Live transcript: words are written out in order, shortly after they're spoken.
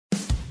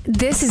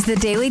This is the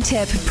Daily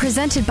Tip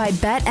presented by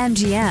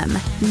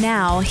BetMGM.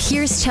 Now,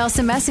 here's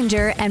Chelsea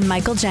Messenger and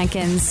Michael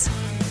Jenkins.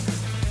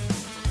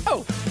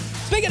 Oh,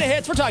 speaking of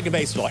hits, we're talking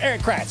baseball.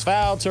 Eric Kratz,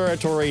 Foul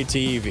Territory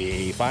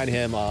TV. Find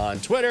him on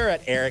Twitter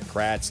at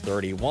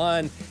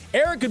EricKratz31.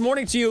 Eric, good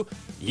morning to you.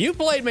 You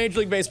played Major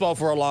League Baseball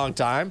for a long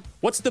time.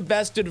 What's the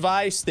best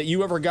advice that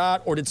you ever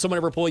got, or did someone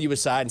ever pull you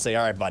aside and say,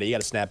 all right, buddy, you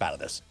got to snap out of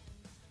this?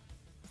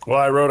 Well,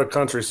 I wrote a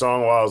country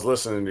song while I was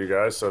listening to you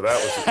guys, so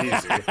that was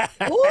easy.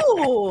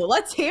 Ooh,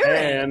 let's hear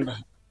it.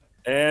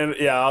 And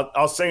yeah,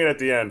 I'll sing it at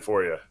the end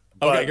for you.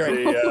 Okay,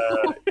 great.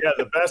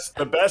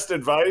 The best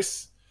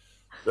advice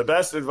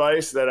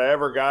that I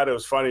ever got. It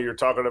was funny. You're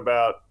talking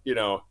about,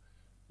 your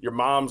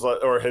mom's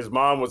or his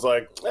mom was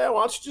like, "Yeah,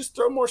 why don't you just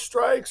throw more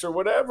strikes or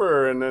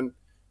whatever?" And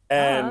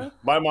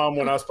my mom,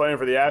 when I was playing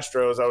for the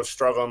Astros, I was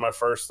struggling my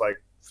first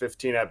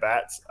 15 at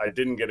bats. I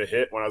didn't get a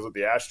hit when I was with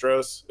the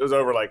Astros. It was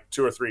over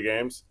 2 or 3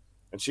 games.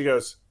 And she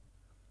goes,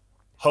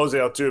 Jose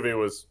Altuve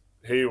was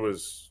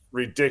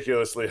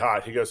ridiculously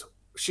hot.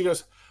 She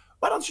goes,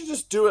 why don't you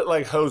just do it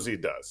like Jose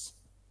does?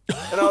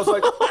 And I was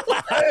like,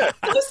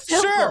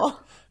 sure.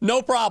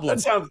 No problem.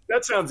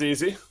 That sounds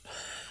easy.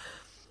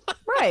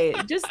 Right.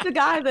 Just the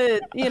guy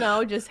that,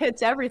 just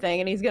hits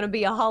everything and he's going to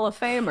be a Hall of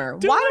Famer.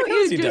 Why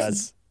don't you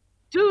just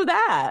do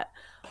that?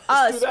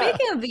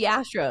 Speaking of the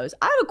Astros,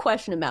 I have a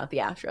question about the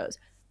Astros.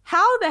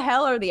 How the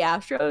hell are the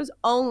Astros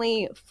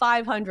only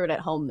 500 at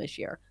home this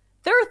year?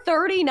 They're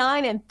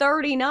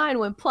 39-39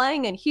 when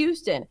playing in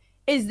Houston.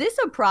 Is this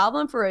a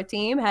problem for a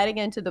team heading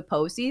into the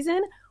postseason,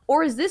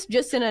 or is this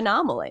just an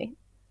anomaly?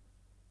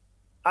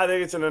 I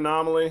think it's an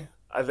anomaly.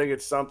 I think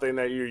it's something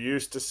that you're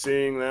used to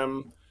seeing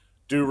them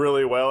do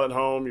really well at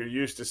home. You're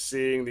used to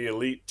seeing the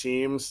elite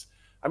teams.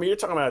 I mean, you're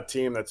talking about a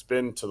team that's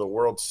been to the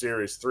World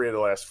Series 3 of the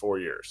last 4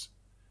 years.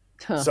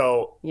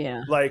 So,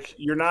 yeah, I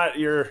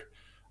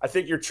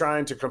think you're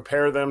trying to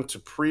compare them to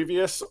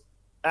previous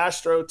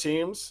Astro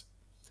teams,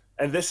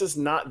 and this is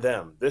not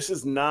them. This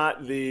is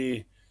not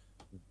the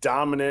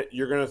dominant,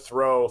 you're going to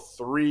throw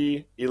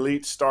 3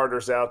 elite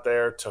starters out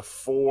there to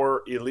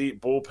 4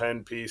 elite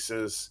bullpen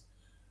pieces,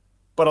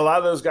 but a lot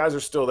of those guys are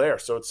still there.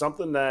 So it's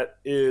something that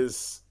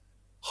is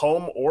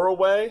home or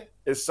away,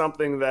 is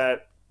something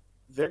that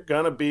they're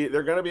going to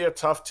be a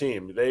tough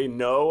team. They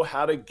know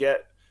how to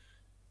get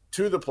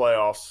to the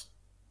playoffs,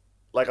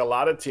 like a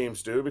lot of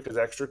teams do, because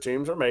extra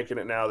teams are making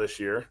it now this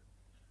year.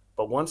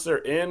 But once they're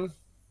in,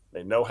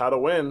 they know how to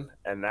win,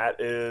 and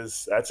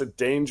that's a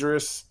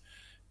dangerous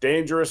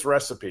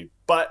recipe.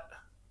 But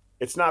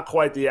it's not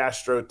quite the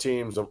Astro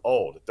teams of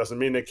old. It doesn't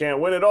mean they can't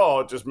win it all.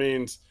 It just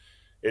means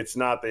it's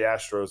not the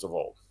Astros of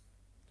old.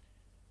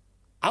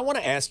 I want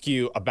to ask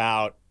you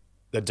about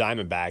the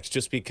Diamondbacks,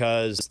 just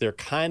because they're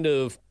kind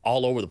of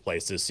all over the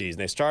place this season.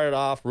 They started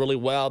off really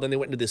well, then they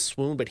went into this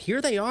swoon, but here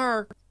they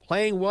are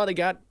playing well. They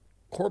got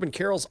Corbin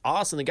Carroll's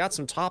awesome. They got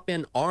some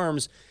top-end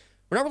arms.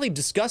 We're not really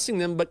discussing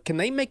them, but can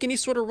they make any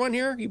sort of run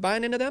here? Are you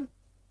buying into them?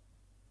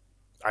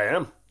 I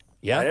am.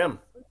 Yeah? I am.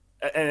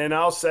 And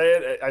I'll say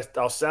it,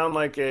 I'll sound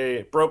like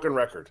a broken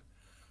record.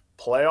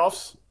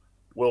 Playoffs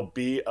will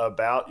be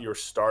about your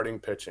starting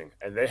pitching.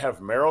 And they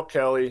have Merrill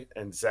Kelly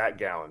and Zach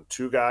Gallen,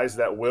 2 guys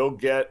that will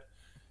get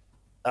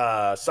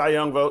Cy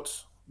Young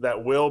votes,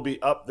 that will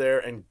be up there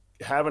and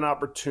have an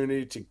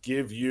opportunity to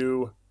give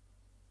you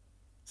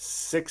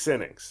 6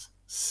 innings.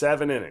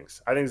 7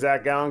 innings. I think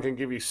Zach Gallen can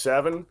give you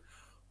 7,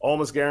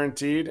 almost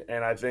guaranteed.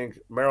 And I think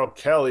Merrill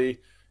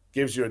Kelly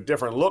gives you a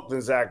different look than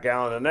Zach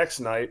Gallen the next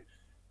night.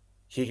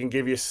 He can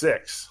give you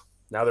 6.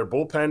 Now, they're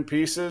bullpen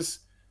pieces.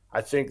 I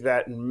think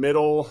that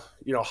middle,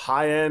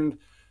 high-end,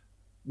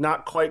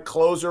 not quite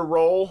closer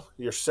role,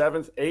 your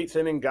 7th, 8th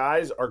inning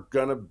guys are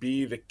going to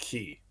be the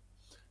key,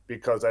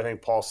 because I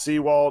think Paul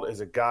Sewald is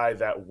a guy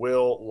that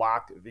will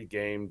lock the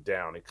game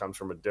down. He comes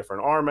from a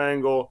different arm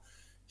angle.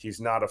 He's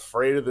not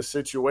afraid of the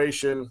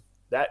situation.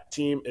 That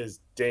team is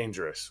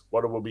dangerous.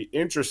 What will be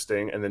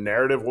interesting, and the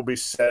narrative will be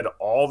said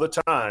all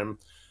the time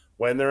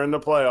when they're in the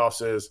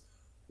playoffs, is,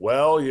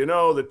 well,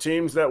 the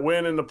teams that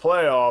win in the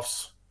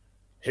playoffs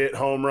hit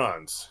home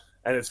runs.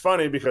 And it's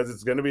funny because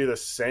it's going to be the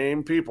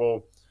same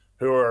people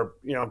who are,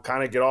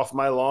 kind of get off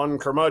my lawn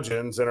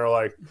curmudgeons and are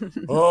like,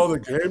 oh, the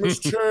game has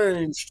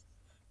changed.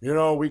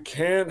 We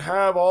can't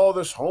have all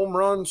this home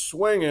run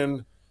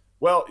swinging.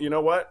 Well, you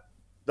know what?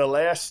 The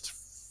last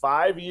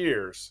 5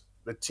 years,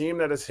 the team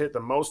that has hit the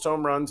most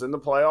home runs in the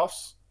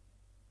playoffs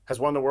has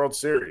won the World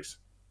Series.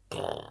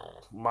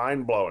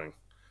 Mind-blowing.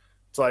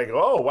 It's like,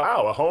 oh,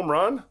 wow, a home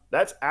run?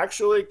 That's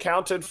actually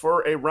counted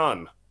for a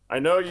run. I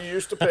know you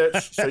used to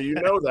pitch, so you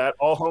know that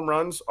all home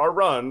runs are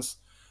runs,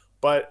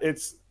 but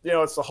it's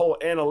the whole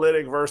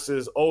analytic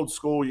versus old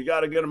school. You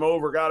got to get them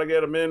over, got to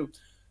get them in.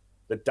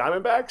 The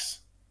Diamondbacks,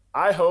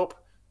 I hope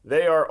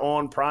they are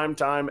on prime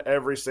time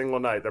every single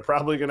night. They're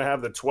probably going to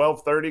have the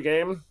 12:30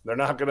 game. They're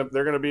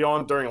going to be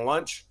on during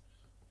lunch,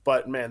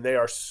 but man, they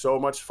are so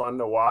much fun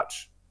to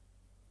watch.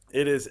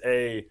 It is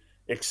a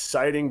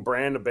exciting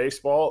brand of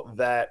baseball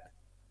that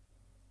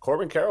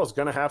Corbin Carroll is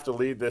going to have to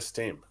lead this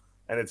team,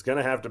 and it's going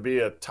to have to be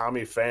a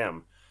Tommy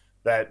Pham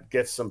that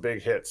gets some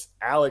big hits.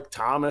 Alec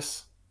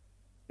Thomas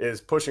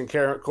is pushing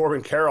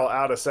Corbin Carroll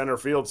out of center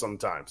field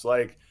sometimes.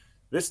 Like,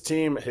 this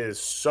team is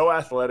so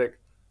athletic,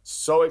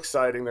 so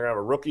exciting. They're going to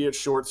have a rookie at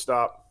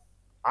shortstop.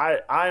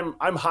 I'm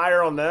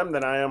higher on them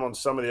than I am on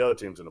some of the other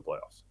teams in the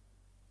playoffs.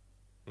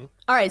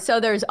 All right, so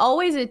there's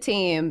always a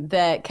team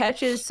that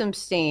catches some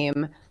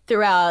steam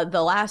throughout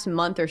the last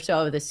month or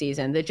so of the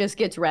season that just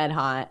gets red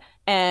hot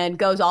and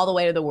goes all the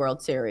way to the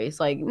World Series.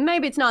 Like,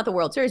 maybe it's not the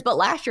World Series, but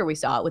last year we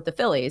saw it with the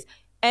Phillies.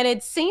 And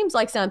it seems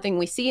like something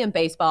we see in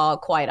baseball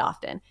quite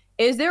often.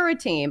 Is there a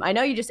team, I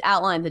know you just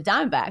outlined the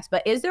Diamondbacks,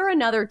 but is there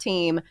another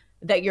team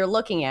that you're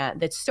looking at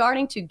that's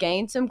starting to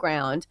gain some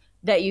ground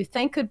that you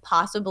think could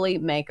possibly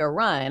make a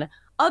run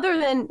other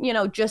than,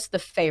 just the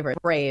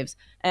favorite Braves?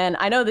 And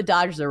I know the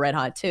Dodgers are red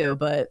hot too,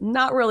 but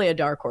not really a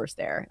dark horse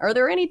there. Are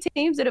there any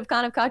teams that have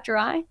kind of caught your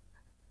eye?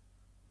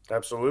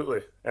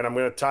 Absolutely. And I'm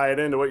going to tie it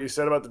into what you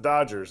said about the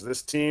Dodgers.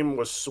 This team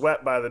was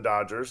swept by the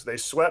Dodgers. They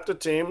swept a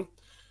team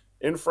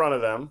in front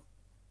of them,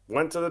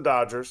 went to the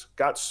Dodgers,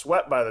 got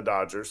swept by the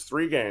Dodgers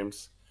 3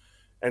 games,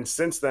 and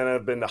since then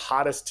have been the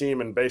hottest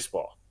team in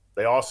baseball.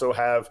 They also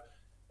have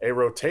a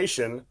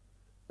rotation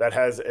that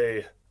has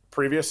a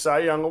previous Cy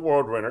Young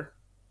Award winner,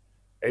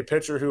 a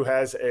pitcher who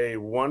has a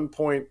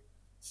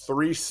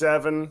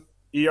 1.37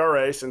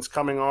 ERA since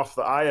coming off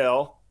the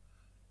IL,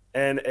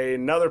 and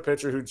another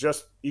pitcher who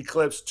just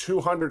eclipsed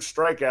 200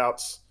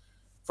 strikeouts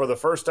for the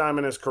first time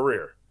in his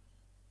career.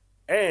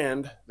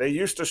 And they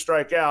used to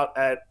strike out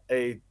at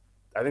I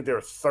think they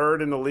were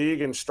 3rd in the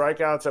league in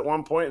strikeouts at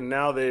one point, and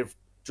now they've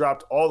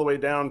dropped all the way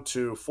down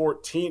to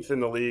 14th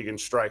in the league in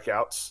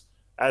strikeouts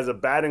as a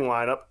batting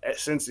lineup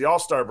since the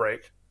All-Star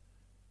break.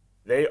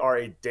 They are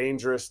a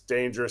dangerous,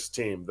 dangerous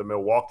team. The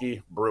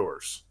Milwaukee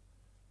Brewers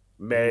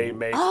may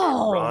make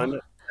a run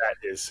that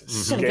is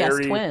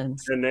scary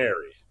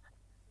canary.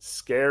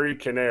 Scary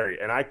canary.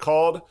 And I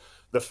called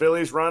the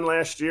Phillies run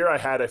last year. I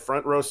had a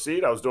front row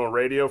seat. I was doing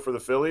radio for the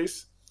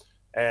Phillies.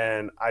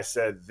 And I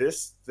said,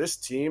 this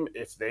team,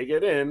 if they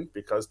get in,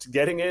 because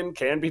getting in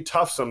can be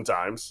tough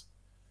sometimes,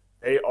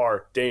 they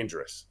are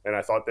dangerous. And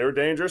I thought they were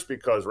dangerous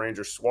because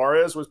Ranger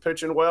Suarez was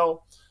pitching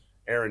well.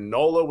 Aaron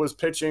Nola was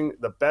pitching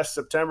the best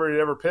September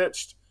he'd ever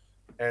pitched.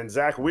 And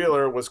Zach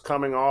Wheeler was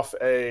coming off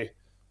a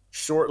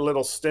short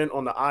little stint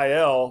on the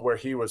IL where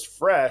he was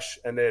fresh,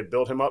 and they had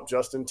built him up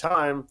just in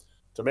time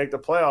to make the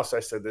playoffs.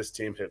 I said, this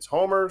team hits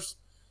homers,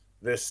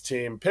 this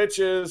team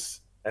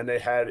pitches, and they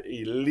had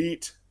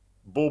elite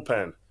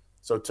bullpen.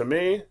 So to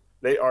me,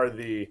 they are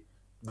the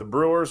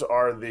Brewers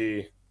are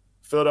the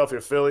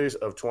Philadelphia Phillies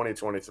of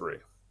 2023.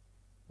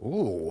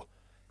 Ooh.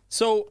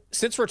 So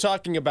since we're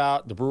talking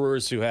about the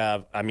Brewers who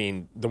have,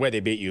 the way they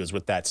beat you is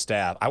with that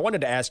staff, I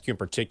wanted to ask you in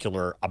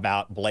particular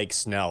about Blake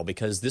Snell,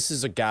 because this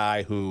is a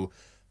guy who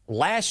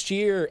last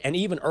year and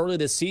even early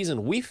this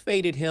season, we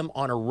faded him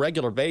on a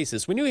regular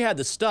basis. We knew he had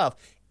the stuff,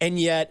 and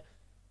yet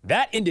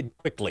that ended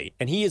quickly.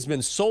 And he has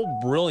been so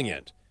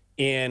brilliant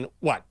in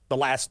the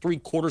last 3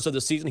 quarters of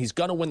the season. He's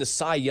going to win the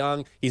Cy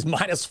Young. He's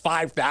minus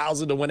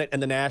 5,000 to win it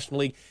in the National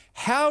League.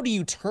 How do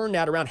you turn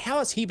that around? How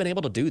has he been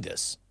able to do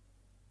this?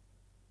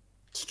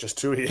 It's just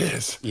who he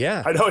is.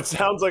 Yeah. I know it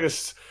sounds like a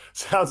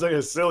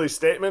silly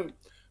statement,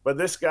 but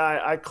this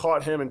guy, I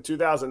caught him in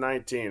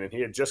 2019, and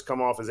he had just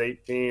come off his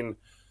 18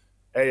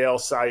 AL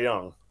Cy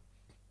Young.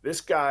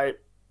 This guy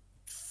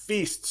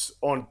feasts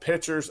on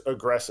pitchers'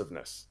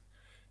 aggressiveness.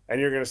 And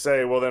you're going to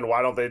say, well, then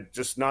why don't they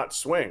just not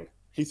swing?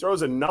 He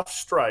throws enough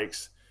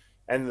strikes,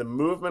 and the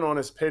movement on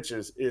his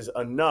pitches is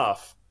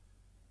enough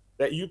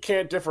that you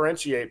can't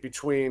differentiate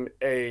between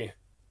a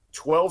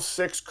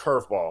 12-6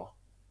 curveball,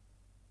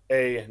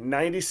 a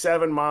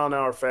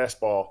 97-mile-an-hour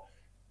fastball,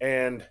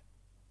 and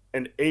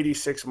an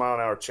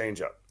 86-mile-an-hour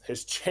changeup.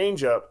 His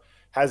changeup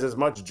has as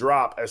much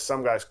drop as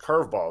some guys'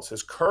 curveballs.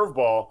 His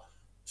curveball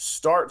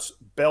starts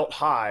belt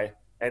high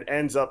and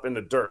ends up in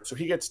the dirt. So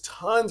he gets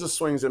tons of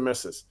swings and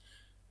misses.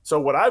 So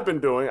what I've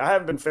been doing, I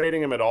haven't been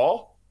fading him at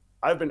all.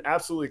 I've been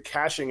absolutely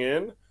cashing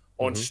in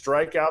on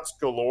strikeouts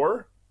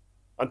galore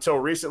until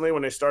recently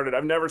when they started.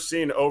 I've never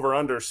seen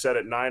over-under set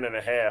at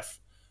 9.5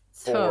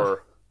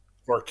 for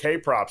K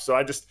props.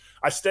 So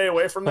I stay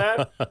away from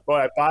that,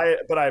 but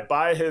I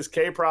buy his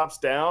K props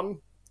down,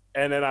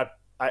 and then I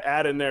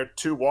add in there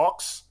 2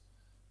 walks.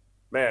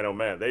 Man, oh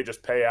man, they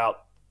just pay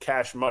out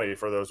cash money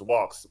for those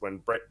walks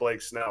when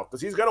Blake Snell,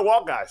 because he's going to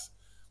walk guys,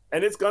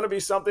 and it's going to be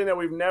something that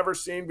we've never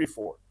seen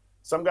before.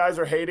 Some guys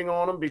are hating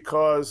on him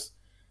because,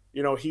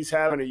 he's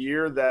having a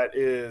year that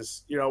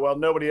is,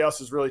 nobody else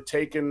has really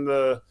taken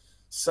the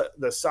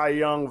Cy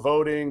Young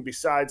voting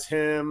besides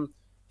him.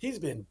 He's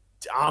been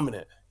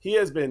dominant. He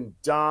has been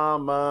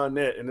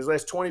dominant in his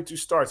last 22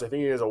 starts. I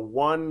think he has a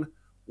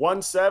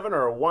 1.17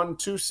 or a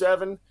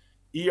 1.27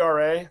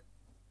 ERA.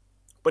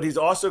 But he's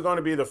also going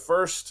to be the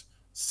first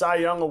Cy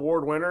Young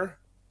Award winner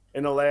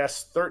in the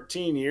last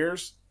 13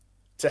 years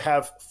to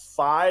have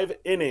 5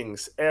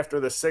 innings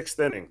after the 6th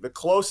inning. The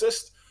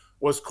closest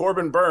was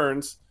Corbin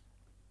Burns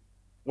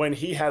when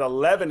he had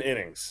 11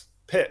 innings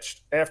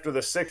pitched after the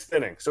 6th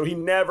inning. So he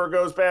never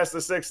goes past the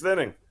 6th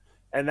inning.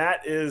 And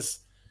that is,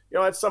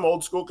 That's some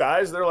old school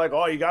guys. They're like,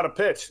 oh, you got to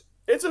pitch.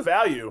 It's a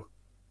value.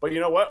 But you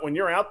know what? When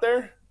you're out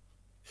there,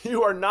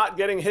 you are not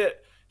getting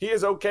hit. He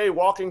is okay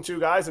walking 2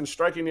 guys and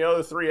striking the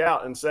other 3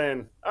 out and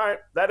saying, all right,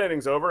 that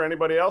inning's over.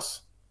 Anybody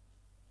else?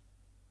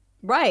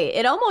 Right.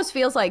 It almost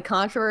feels like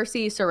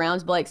controversy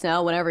surrounds Blake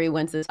Snell whenever he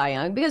wins the Cy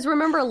Young. Because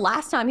remember,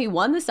 last time he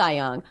won the Cy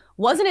Young,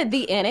 wasn't it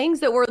the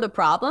innings that were the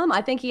problem?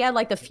 I think he had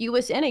like the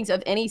fewest innings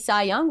of any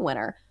Cy Young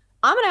winner.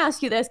 I'm going to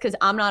ask you this because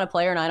I'm not a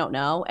player and I don't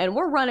know. And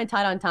we're running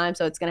tight on time,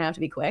 so it's going to have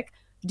to be quick.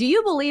 Do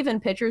you believe in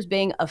pitchers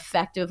being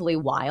effectively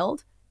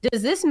wild?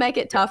 Does this make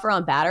it tougher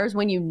on batters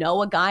when you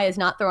know a guy is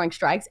not throwing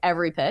strikes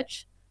every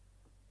pitch?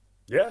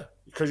 Yeah,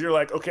 because you're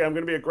like, okay, I'm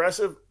going to be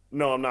aggressive.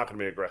 No, I'm not going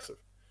to be aggressive.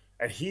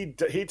 And he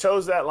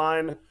toes that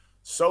line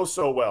so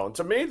well. And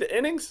to me, the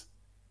innings,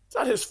 it's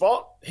not his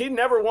fault. He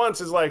never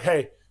once is like,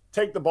 hey,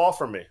 take the ball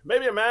from me.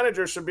 Maybe a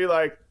manager should be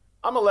like,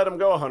 I'm going to let him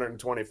go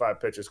 125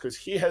 pitches because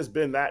he has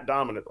been that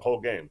dominant the whole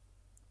game.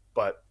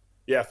 But,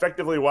 yeah,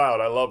 effectively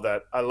wild. I love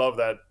that. I love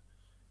that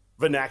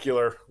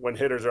vernacular when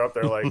hitters are up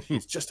there like,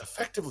 he's just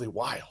effectively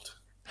wild.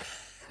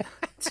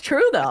 It's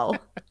true, though.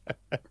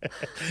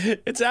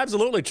 It's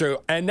absolutely true.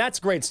 And that's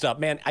great stuff,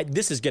 man.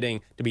 This is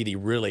getting to be the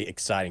really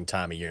exciting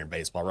time of year in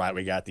baseball, right?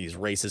 We got these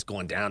races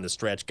going down the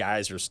stretch.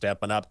 Guys are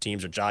stepping up.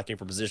 Teams are jockeying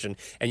for position.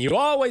 And you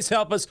always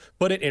help us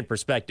put it in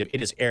perspective.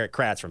 It is Eric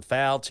Kratz from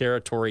Foul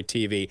Territory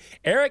TV.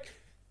 Eric,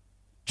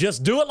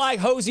 just do it like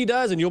Hosey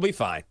does, and you'll be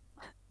fine.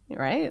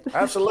 Right?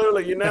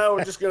 Absolutely.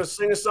 We're just going to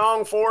sing a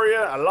song for you.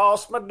 I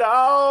lost my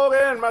dog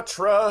in my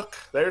truck.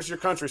 There's your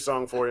country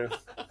song for you.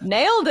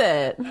 Nailed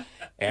it.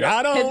 And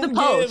I don't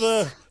give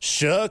a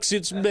shucks,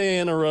 it's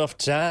been a rough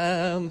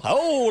time.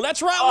 Oh,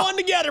 let's write one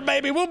together,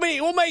 baby. We'll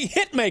make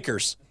hit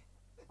makers.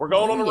 We're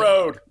going on the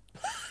road.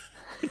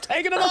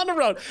 Taking them on the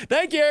road.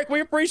 Thank you, Eric.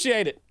 We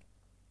appreciate it.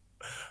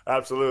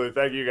 Absolutely.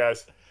 Thank you,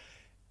 guys.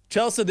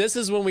 Chelsea, this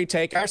is when we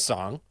take our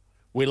song.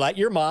 We let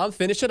your mom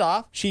finish it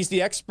off. She's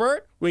the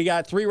expert. We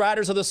got 3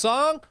 writers of the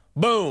song.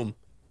 Boom.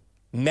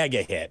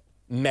 Mega hit.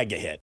 Mega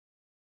hit.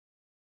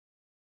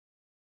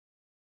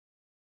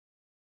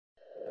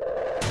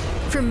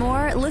 For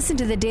more, listen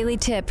to the Daily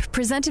Tip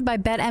presented by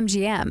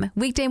BetMGM.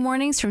 Weekday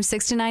mornings from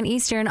 6 to 9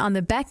 Eastern on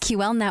the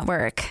BetQL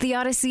network, the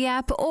Odyssey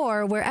app,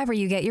 or wherever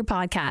you get your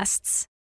podcasts.